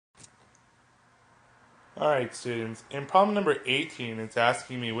Alright students, in problem number 18, it's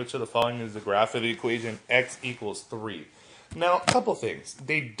asking me which of the following is the graph of the equation x equals 3. Now, a couple things.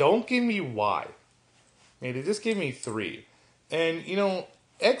 They don't give me y. They just give me 3. And,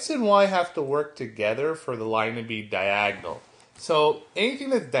 x and y have to work together for the line to be diagonal. So, anything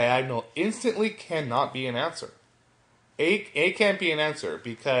that's diagonal instantly cannot be an answer. A can't be an answer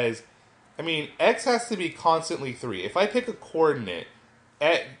because, x has to be constantly 3. If I pick a coordinate,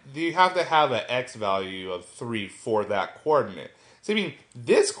 you have to have an x value of 3 for that coordinate. So,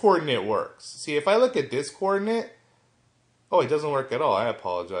 this coordinate works. See, if I look at this coordinate, it doesn't work at all. I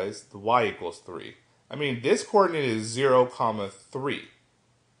apologize. The y equals 3. This coordinate is 0, 3.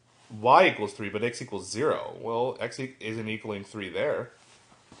 Y equals 3, but x equals 0. Well, x isn't equaling 3 there.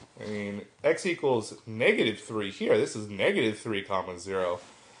 X equals negative 3 here. This is negative 3, 0.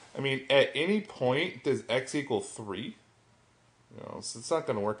 At any point, does x equal 3? So it's not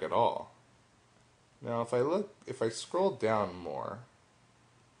going to work at all. Now, if I scroll down more,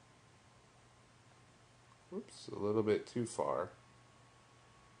 whoops, a little bit too far.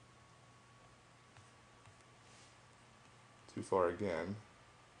 Too far again.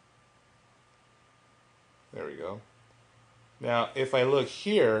 There we go. Now, if I look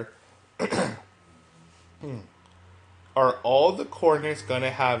here, are all the coordinates going to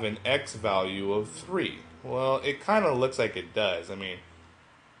have an x value of 3? Well, it kind of looks like it does.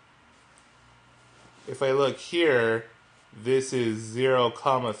 If I look here, this is 0,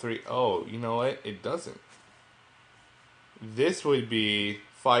 3. Oh, you know what? It doesn't. This would be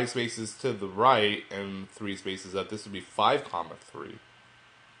 5 spaces to the right and 3 spaces up. This would be 5, 3.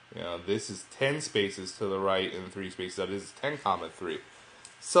 This is 10 spaces to the right and 3 spaces up. This is 10, 3.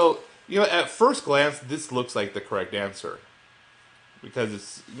 So, at first glance, this looks like the correct answer. Because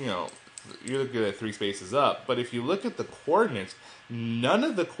it's, you're looking at 3 spaces up. But if you look at the coordinates, none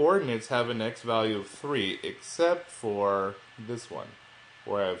of the coordinates have an x value of 3 except for this one,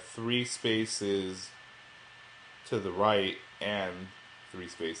 where I have 3 spaces to the right and 3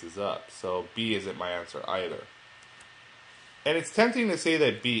 spaces up. So B isn't my answer either. And it's tempting to say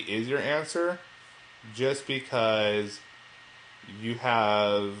that B is your answer just because you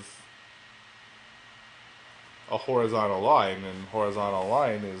have a horizontal line, and horizontal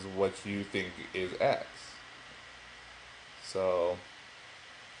line is what you think is x. So,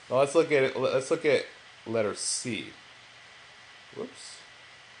 now let's look at it. Let's look at letter C. Whoops,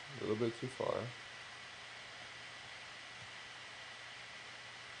 a little bit too far.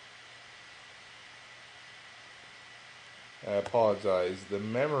 I apologize. The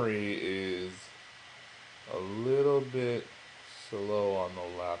memory is a little bit slow on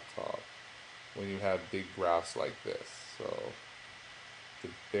the laptop when you have big graphs like this. So,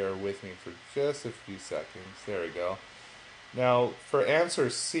 bear with me for just a few seconds. There we go. Now, for answer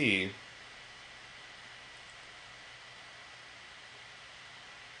C,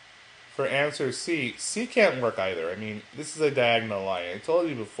 C can't work either. This is a diagonal line. I told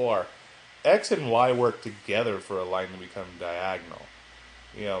you before, x and y work together for a line to become diagonal.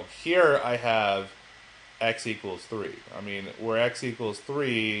 Here I have x equals 3. Where x equals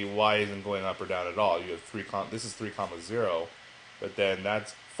 3, y isn't going up or down at all. You have 3, this is 3, 0, but then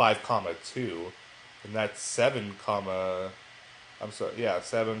that's 5, 2, and that's 7, 7,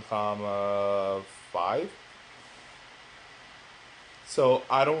 5. So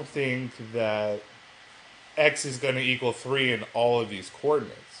I don't think that x is going to equal 3 in all of these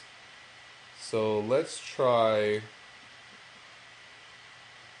coordinates. So let's try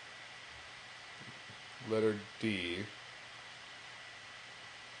letter D.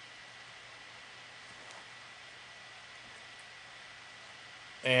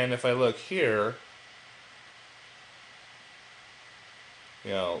 And if I look here,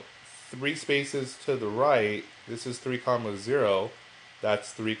 3 spaces to the right, this is 3, 0.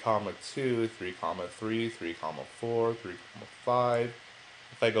 That's 3, 2, 3, 3, 3, 4, 3, 5.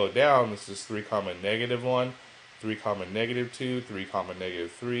 If I go down, this is 3, negative 1, 3, negative 2, 3,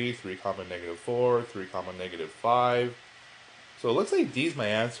 negative 3, 3, negative 4, 3, negative 5. So it looks like D is my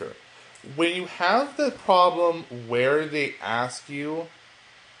answer. When you have the problem where they ask you,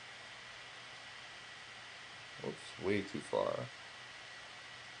 oops, way too far.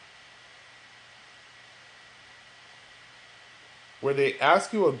 Where they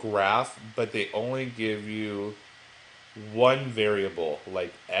ask you a graph, but they only give you one variable,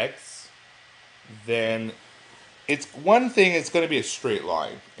 like x, then it's one thing, it's going to be a straight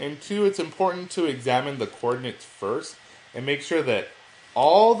line. And two, it's important to examine the coordinates first and make sure that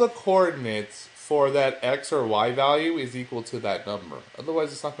all the coordinates for that x or y value is equal to that number.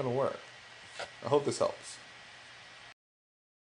 Otherwise, it's not going to work. I hope this helped.